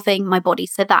loving my body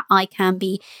so that I can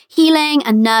be healing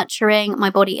and nurturing my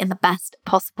body in the best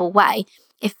possible way.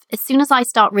 If as soon as I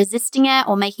start resisting it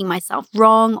or making myself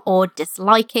wrong or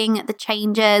disliking the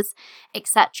changes,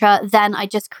 etc., then I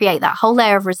just create that whole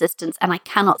layer of resistance and I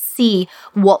cannot see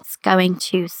what's going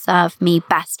to serve me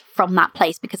best from that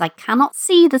place because I cannot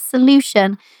see the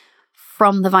solution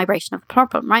from the vibration of the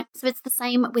problem, right? So it's the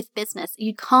same with business.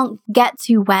 You can't get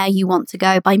to where you want to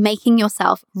go by making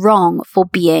yourself wrong for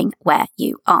being where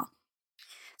you are.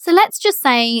 So let's just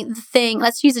say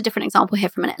let's use a different example here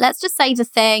for a minute. Let's just say the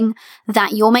thing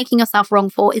that you're making yourself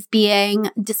wrong for is being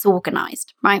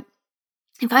disorganized, right?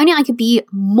 If only I could be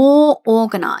more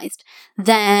organized,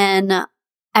 then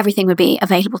everything would be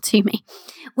available to me.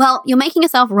 Well, you're making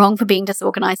yourself wrong for being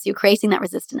disorganized. So you're creating that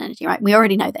resistant energy, right? We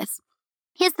already know this.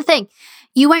 Here's the thing.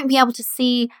 You won't be able to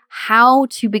see how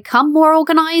to become more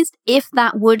organized if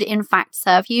that would in fact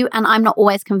serve you. And I'm not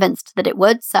always convinced that it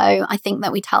would. So I think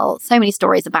that we tell so many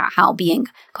stories about how being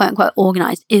quote unquote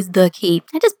organized is the key.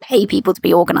 I just pay people to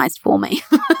be organized for me.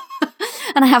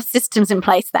 And I have systems in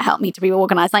place that help me to be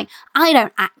organized. Like, I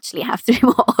don't actually have to be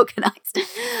more organized.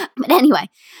 But anyway,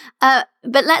 but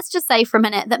let's just say for a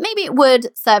minute that maybe it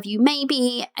would serve you.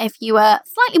 Maybe if you were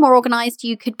slightly more organized,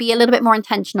 you could be a little bit more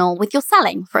intentional with your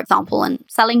selling, for example. And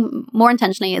selling more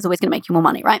intentionally is always going to make you more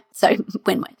money, right? So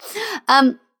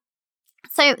win-win.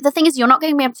 So the thing is, you're not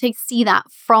going to be able to see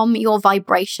that from your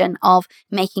vibration of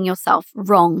making yourself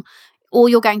wrong. All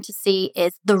you're going to see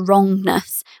is the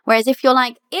wrongness. Whereas if you're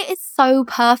like, it is so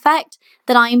perfect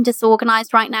that I'm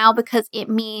disorganized right now because it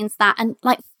means that, and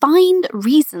like find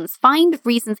reasons,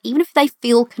 even if they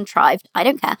feel contrived, I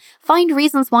don't care. Find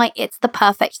reasons why it's the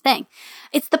perfect thing.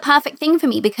 It's the perfect thing for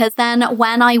me because then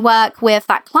when I work with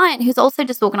that client who's also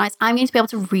disorganized, I'm going to be able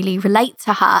to really relate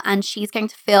to her and she's going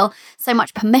to feel so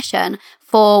much permission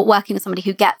for working with somebody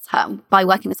who gets her, by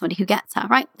working with somebody who gets her,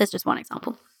 right? There's just one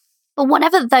example. But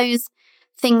whatever those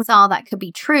things are that could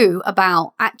be true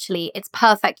about actually it's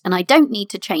perfect and I don't need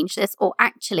to change this, or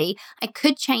actually I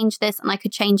could change this and I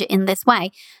could change it in this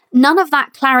way. None of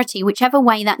that clarity, whichever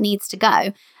way that needs to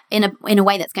go in a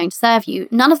way that's going to serve you,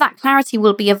 none of that clarity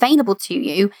will be available to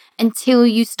you until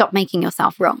you stop making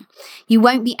yourself wrong. You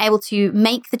won't be able to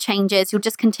make the changes. You'll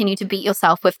just continue to beat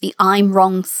yourself with the I'm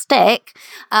wrong stick,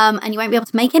 and you won't be able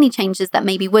to make any changes that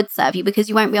maybe would serve you because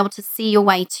you won't be able to see your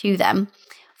way to them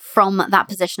from that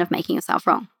position of making yourself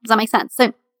wrong. Does that make sense?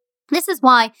 So this is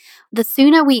why the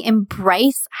sooner we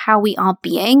embrace how we are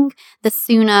being, the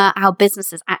sooner our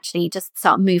businesses actually just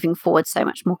start moving forward so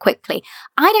much more quickly.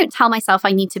 I don't tell myself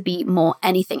I need to be more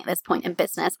anything at this point in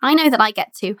business. I know that I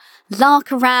get to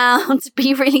lark around,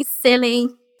 be really silly,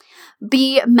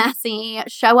 be messy,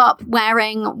 show up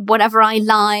wearing whatever I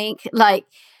like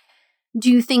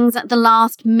do things at the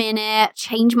last minute,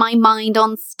 change my mind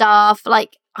on stuff.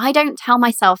 Like, I don't tell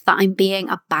myself that I'm being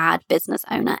a bad business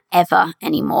owner ever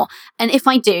anymore. And if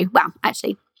I do, well,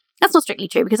 actually, that's not strictly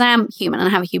true because I am human and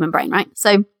I have a human brain, right?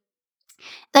 So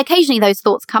occasionally those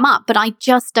thoughts come up, but I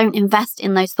just don't invest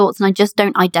in those thoughts and I just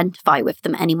don't identify with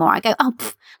them anymore. I go, look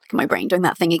at my brain doing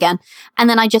that thing again. And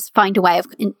then I just find a way of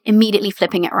immediately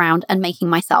flipping it around and making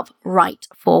myself right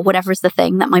for whatever is the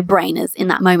thing that my brain is in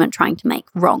that moment trying to make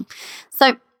wrong.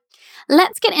 So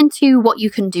let's get into what you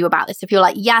can do about this. If you're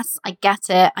like, yes, I get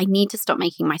it. I need to stop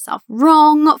making myself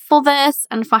wrong for this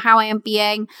and for how I am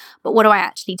being. But what do I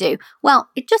actually do? Well,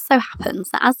 it just so happens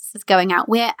that as this is going out,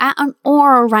 we're at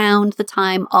or around the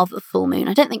time of a full moon.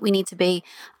 I don't think we need to be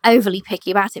overly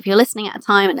picky about it. If you're listening at a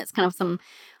time and it's kind of some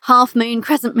half moon,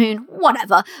 crescent moon,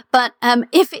 whatever. But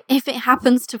if it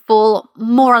happens to fall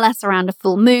more or less around a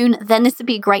full moon, then this would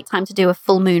be a great time to do a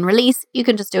full moon release. You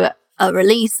can just do a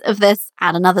release of this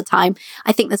at another time.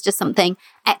 I think there's just something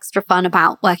extra fun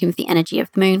about working with the energy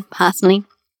of the moon, personally.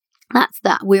 That's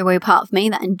that woo-woo part of me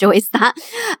that enjoys that.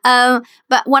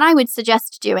 But what I would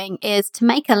suggest doing is to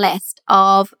make a list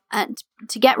of,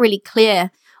 to get really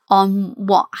clear on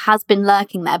what has been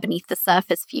lurking there beneath the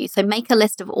surface for you. So make a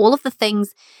list of all of the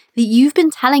things that you've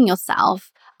been telling yourself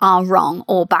are wrong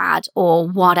or bad or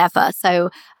whatever. So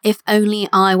if only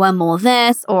I were more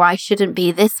this, or I shouldn't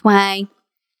be this way.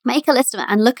 Make a list of it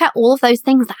and look at all of those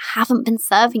things that haven't been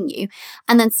serving you,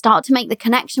 and then start to make the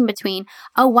connection between,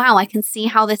 oh, wow, I can see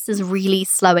how this is really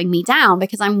slowing me down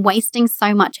because I'm wasting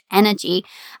so much energy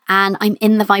and I'm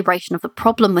in the vibration of the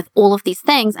problem with all of these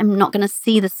things. I'm not going to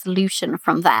see the solution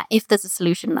from there. If there's a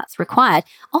solution that's required,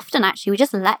 often actually we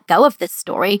just let go of this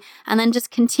story and then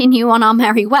just continue on our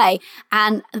merry way.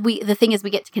 And the thing is, we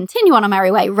get to continue on our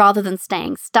merry way rather than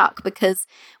staying stuck because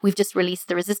we've just released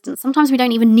the resistance. Sometimes we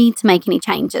don't even need to make any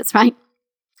change, right?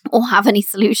 Or have any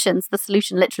solutions. The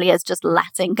solution literally is just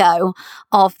letting go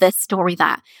of this story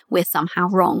that we're somehow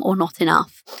wrong or not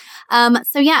enough.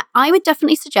 So yeah, I would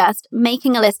definitely suggest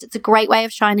making a list. It's a great way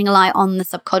of shining a light on the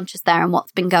subconscious there and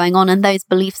what's been going on and those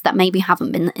beliefs that maybe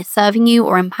haven't been serving you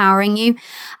or empowering you.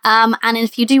 And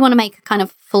if you do want to make a kind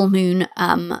of full moon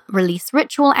release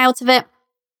ritual out of it,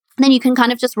 then you can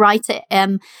kind of just write it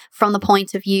from the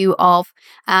point of view of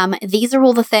these are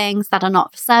all the things that are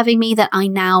not serving me that I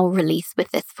now release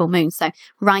with this full moon. So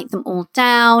write them all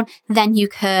down. Then you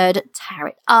could tear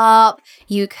it up.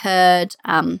 You could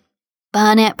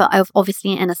burn it, but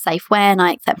obviously in a safe way. And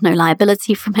I accept no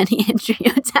liability from any injury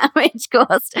or damage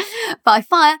caused by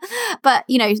fire. But,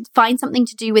 find something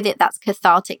to do with it that's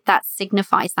cathartic, that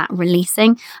signifies that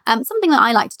releasing. Something that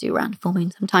I like to do around full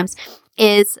moon sometimes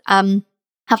is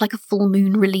have like a full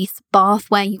moon release bath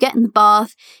where you get in the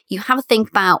bath, you have a think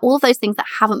about all of those things that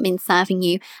haven't been serving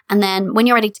you. And then when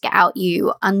you're ready to get out,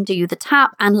 you undo the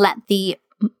tap and let the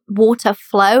water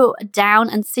flow down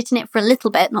and sit in it for a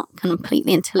little bit, not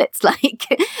completely until it's like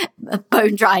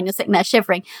bone dry and you're sitting there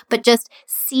shivering, but just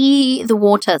see the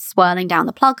water swirling down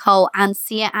the plug hole and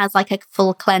see it as like a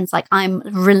full cleanse, like I'm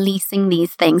releasing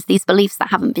these things, these beliefs that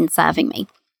haven't been serving me.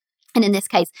 And in this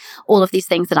case, all of these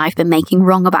things that I've been making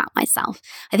wrong about myself.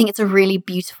 I think it's a really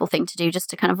beautiful thing to do, just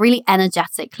to kind of really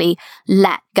energetically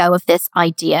let go of this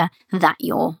idea that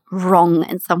you're wrong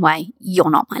in some way. You're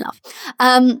not, my love.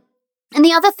 And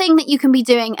the other thing that you can be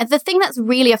doing, the thing that's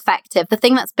really effective, the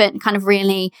thing that's been kind of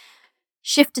really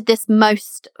shifted this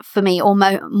most for me, or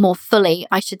more fully,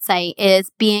 I should say, is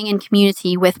being in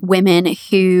community with women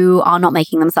who are not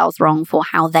making themselves wrong for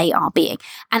how they are being,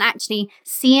 and actually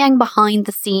seeing behind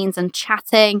the scenes and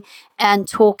chatting and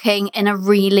talking in a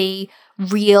really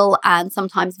real and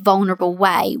sometimes vulnerable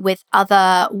way with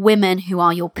other women who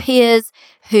are your peers,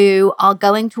 who are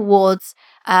going towards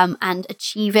and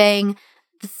achieving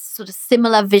the sort of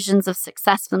similar visions of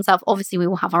success for themselves. Obviously, we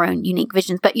will have our own unique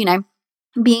visions, but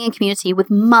being in community with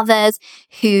mothers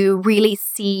who really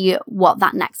see what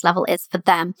that next level is for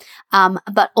them.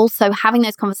 But also having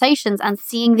those conversations and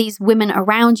seeing these women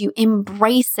around you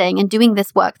embracing and doing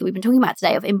this work that we've been talking about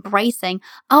today of embracing,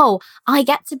 oh, I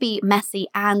get to be messy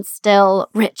and still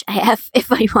rich AF if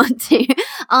I want to.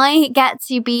 I get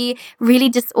to be really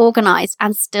disorganized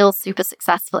and still super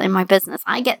successful in my business.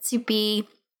 I get to be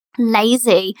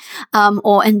lazy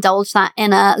or indulge that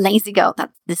inner lazy girl.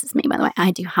 This is me, by the way.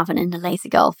 I do have an inner lazy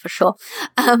girl for sure,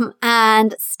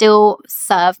 and still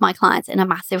serve my clients in a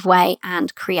massive way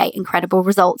and create incredible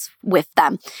results with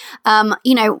them.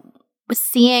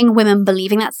 Seeing women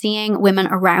believing that, seeing women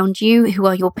around you who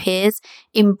are your peers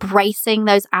embracing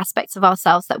those aspects of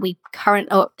ourselves that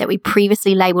we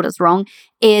previously labeled as wrong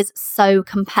is so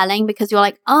compelling, because you're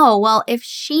like, oh, well, if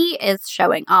she is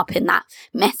showing up in that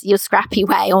messy or scrappy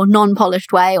way or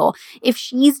non-polished way, or if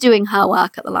she's doing her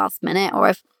work at the last minute, or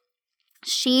if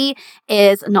she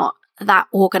is not that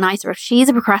organizer, if she's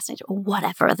a procrastinator or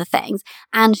whatever other things,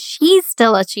 and she's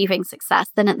still achieving success,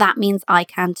 then that means I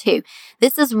can too.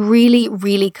 This is really,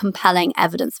 really compelling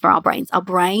evidence for our brains. Our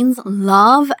brains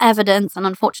love evidence, and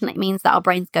unfortunately it means that our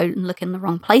brains go and look in the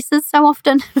wrong places so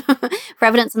often for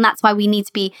evidence, and that's why we need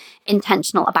to be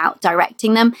intentional about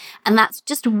directing them. And that's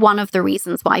just one of the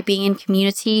reasons why being in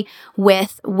community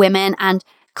with women and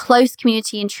close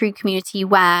community and true community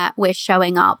where we're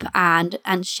showing up and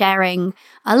sharing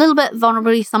a little bit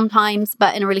vulnerably sometimes,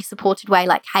 but in a really supported way,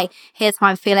 like, hey, here's how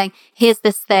I'm feeling, here's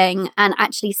this thing, and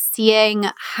actually seeing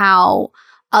how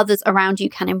others around you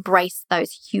can embrace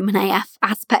those human AF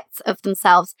aspects of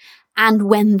themselves. And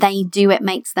when they do, it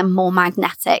makes them more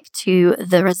magnetic to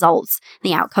the results,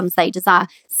 the outcomes they desire.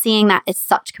 Seeing that is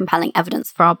such compelling evidence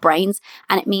for our brains.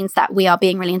 And it means that we are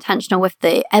being really intentional with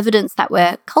the evidence that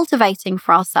we're cultivating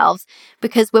for ourselves.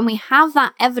 Because when we have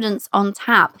that evidence on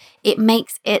tap, it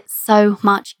makes it so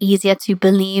much easier to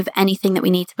believe anything that we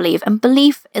need to believe. And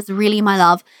belief is really, my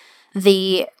love,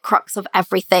 the crux of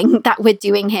everything that we're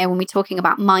doing here when we're talking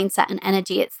about mindset and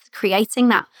energy. It's creating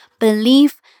that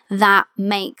belief that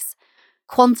makes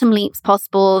quantum leaps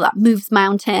possible, that moves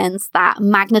mountains, that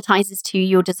magnetizes to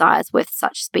your desires with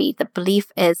such speed. The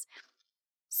belief is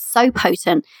so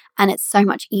potent, and it's so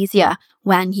much easier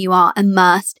when you are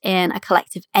immersed in a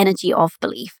collective energy of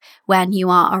belief, when you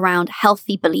are around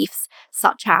healthy beliefs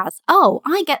such as, oh,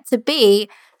 I get to be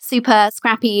super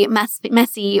scrappy,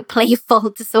 messy,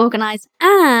 playful, disorganized,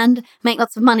 and make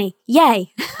lots of money.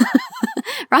 Yay.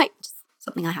 Right? Just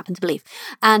something I happen to believe.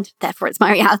 And therefore, it's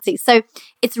my reality. So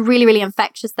it's really, really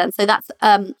infectious then. So that's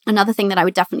another thing that I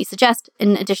would definitely suggest,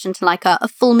 in addition to like a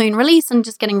full moon release and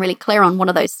just getting really clear on one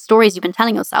of those stories you've been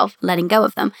telling yourself, letting go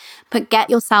of them. But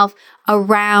get yourself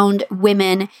around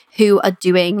women who are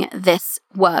doing this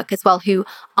work as well, who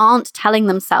aren't telling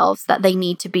themselves that they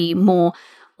need to be more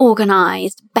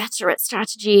organized, better at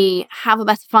strategy, have a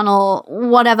better funnel,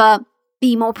 whatever,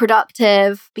 be more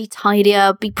productive, be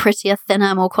tidier, be prettier,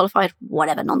 thinner, more qualified,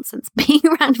 whatever nonsense. Being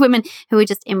around women who are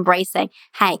just embracing,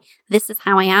 hey, this is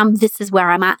how I am, this is where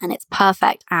I'm at, and it's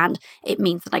perfect, and it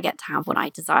means that I get to have what I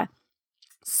desire.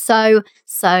 So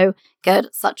good.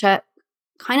 Such a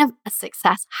kind of a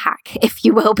success hack, if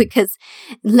you will, because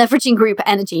leveraging group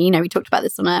energy, we talked about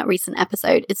this on a recent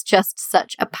episode, it's just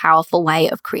such a powerful way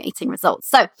of creating results.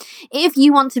 So if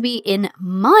you want to be in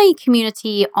my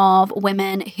community of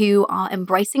women who are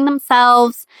embracing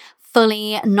themselves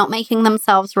fully, not making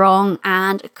themselves wrong,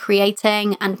 and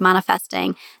creating and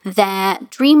manifesting their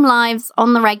dream lives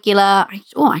on the regular,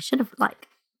 I should have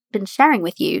been sharing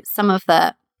with you some of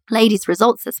the ladies'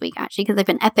 results this week, actually, because they've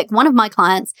been epic. One of my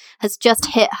clients has just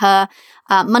hit her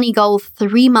money goal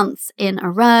 3 months in a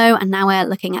row, and now we're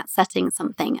looking at setting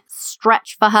something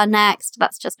stretch for her next.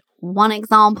 That's just one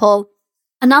example.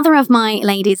 Another of my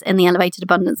ladies in the Elevated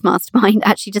Abundance Mastermind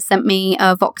actually just sent me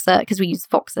a Voxer, because we use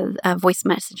Voxer, a voice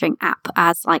messaging app,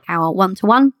 as like our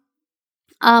one-to-one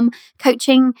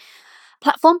coaching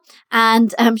platform.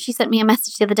 And she sent me a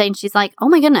message the other day, and she's like, oh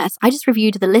my goodness, I just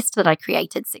reviewed the list that I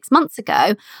created 6 months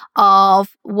ago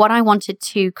of what I wanted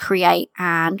to create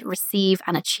and receive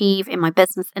and achieve in my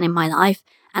business and in my life.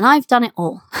 And I've done it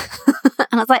all. And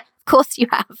I was like, of course you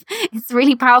have. It's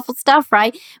really powerful stuff,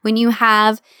 right? When you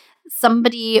have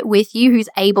somebody with you who's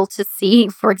able to see,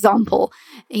 for example,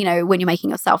 when you're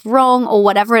making yourself wrong or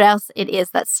whatever else it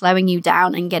is that's slowing you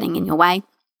down and getting in your way.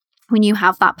 When you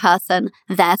have that person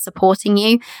there supporting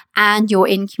you and you're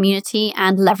in community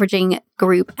and leveraging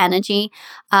group energy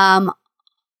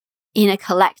in a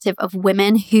collective of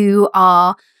women who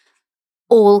are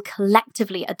all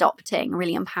collectively adopting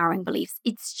really empowering beliefs,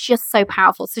 it's just so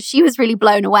powerful. So she was really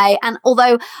blown away. And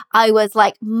although I was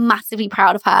massively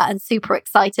proud of her and super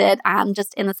excited and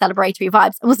just in the celebratory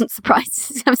vibes, I wasn't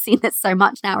surprised. I've seen this so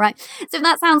much now, right? So if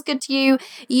that sounds good to you,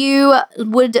 you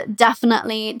would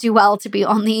definitely do well to be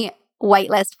on the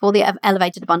waitlist for the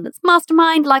Elevated Abundance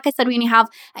Mastermind. Like I said, we only have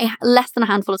less than a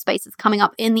handful of spaces coming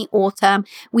up in the autumn.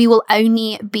 We will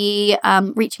only be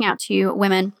reaching out to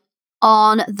women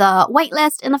on the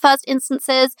waitlist in the first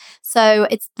instances. So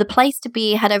it's the place to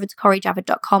be. Head over to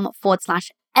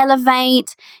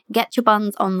CoriJavid.com/elevate. Get your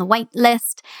buns on the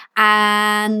waitlist.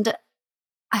 And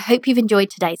I hope you've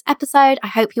enjoyed today's episode. I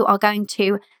hope you are going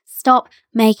to stop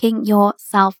making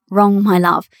yourself wrong, my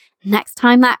love. Next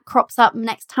time that crops up,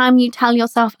 next time you tell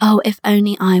yourself, oh, if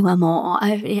only I were more, or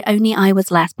if only I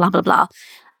was less, blah, blah, blah.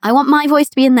 I want my voice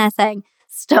to be in there saying,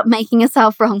 stop making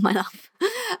yourself wrong, my love.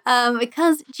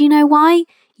 Because do you know why?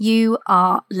 You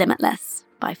are limitless.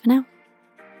 Bye for now.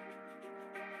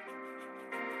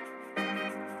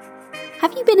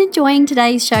 Have you been enjoying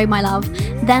today's show, my love?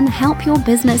 Then help your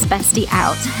business bestie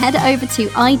out. Head over to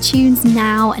iTunes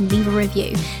now and leave a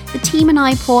review. The team and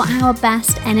I pour our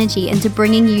best energy into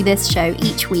bringing you this show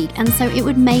each week, and so it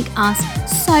would make us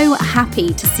so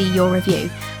happy to see your review.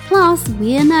 Plus,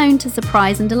 we're known to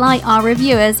surprise and delight our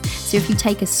reviewers, so if you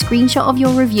take a screenshot of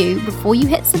your review before you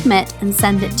hit submit and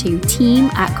send it to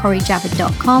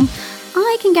team@CoriJavid.com,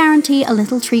 I can guarantee a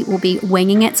little treat will be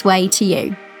winging its way to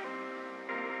you.